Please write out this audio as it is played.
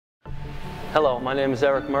Hello, my name is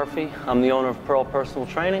Eric Murphy. I'm the owner of Pearl Personal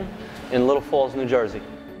Training in Little Falls, New Jersey.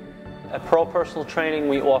 At Pearl Personal Training,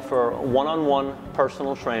 we offer one-on-one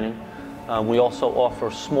personal training. We also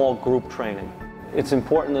offer small group training. It's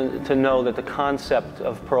important to know that the concept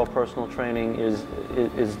of Pearl Personal Training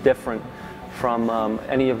is different from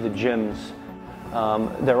any of the gyms.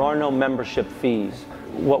 There are no membership fees.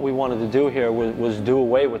 What we wanted to do here was do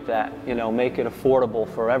away with that, make it affordable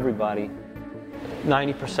for everybody.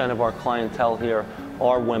 90% of our clientele here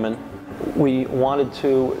are women. We wanted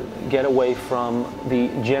to get away from the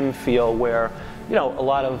gym feel where, a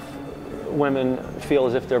lot of women feel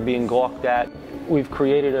as if they're being gawked at. We've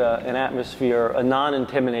created an atmosphere, a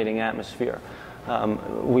non-intimidating atmosphere.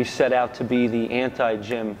 We set out to be the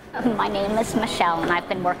anti-gym. My name is Michelle, and I've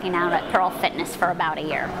been working out at Pearl Fitness for about a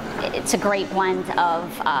year. It's a great blend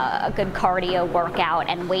of a good cardio workout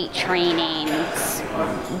and weight training. It's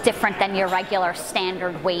different than your regular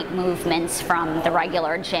standard weight movements from the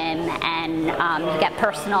regular gym, and you get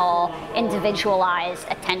personal, individualized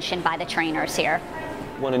attention by the trainers here.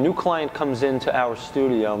 When a new client comes into our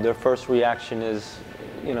studio, their first reaction is,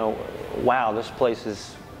 wow, this place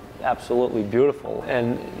is absolutely beautiful.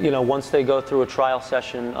 And once they go through a trial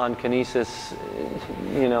session on Kinesis,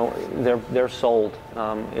 they're sold.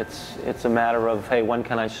 It's a matter of, hey, when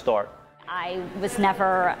can I start? I was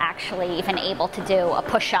never actually even able to do a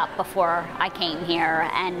push-up before I came here,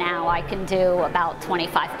 and now I can do about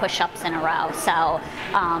 25 push-ups in a row. So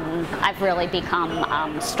I've really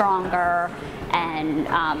become stronger, and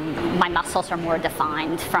my muscles are more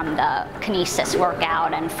defined from the Kinesis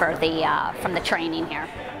workout and from the training here.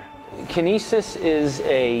 Kinesis is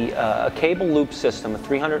a cable loop system, a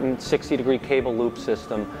 360-degree cable loop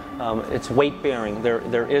system. It's weight-bearing.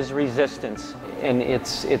 There is resistance, and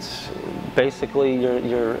it's basically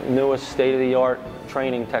your newest state-of-the-art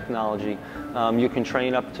training technology. You can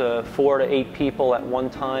train up to 4 to 8 people at one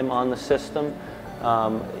time on the system.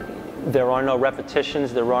 There are no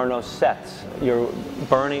repetitions, there are no sets. You're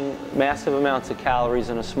burning massive amounts of calories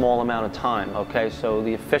in a small amount of time, okay? So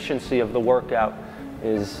the efficiency of the workout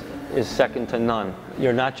is second to none.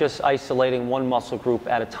 You're not just isolating one muscle group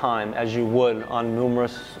at a time as you would on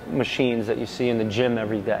numerous machines that you see in the gym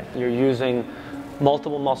every day. You're using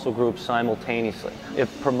multiple muscle groups simultaneously. It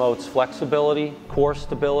promotes flexibility, core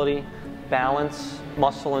stability, balance,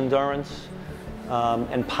 muscle endurance,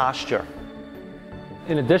 and posture.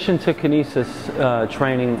 In addition to Kinesis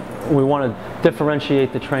training, we want to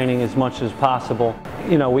differentiate the training as much as possible.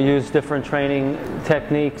 We use different training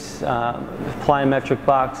techniques, plyometric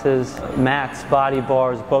boxes, mats, body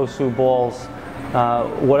bars, Bosu balls,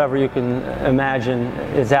 whatever you can imagine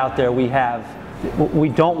is out there we have. We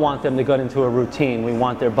don't want them to get into a routine. We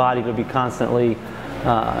want their body to be constantly,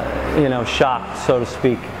 shocked, so to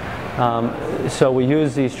speak. So we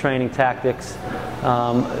use these training tactics.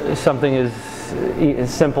 Something as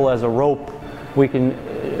simple as a rope, we can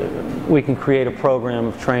create a program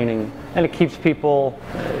of training, and it keeps people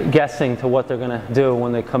guessing to what they're going to do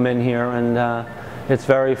when they come in here, and it's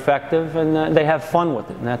very effective, and they have fun with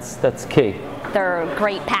it, and that's key. They're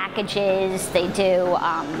great packages. They do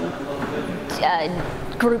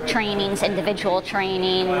group trainings, individual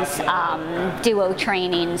trainings, duo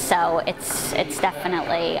trainings, so it's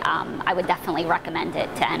definitely, I would definitely recommend it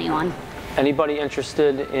to anyone. Anybody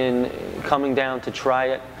interested in coming down to try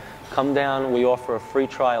it, come down. We offer a free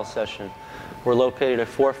trial session. We're located at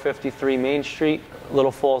 453 Main Street,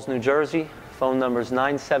 Little Falls, New Jersey. Phone number is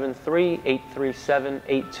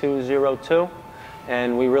 973-837-8202.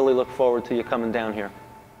 And we really look forward to you coming down here.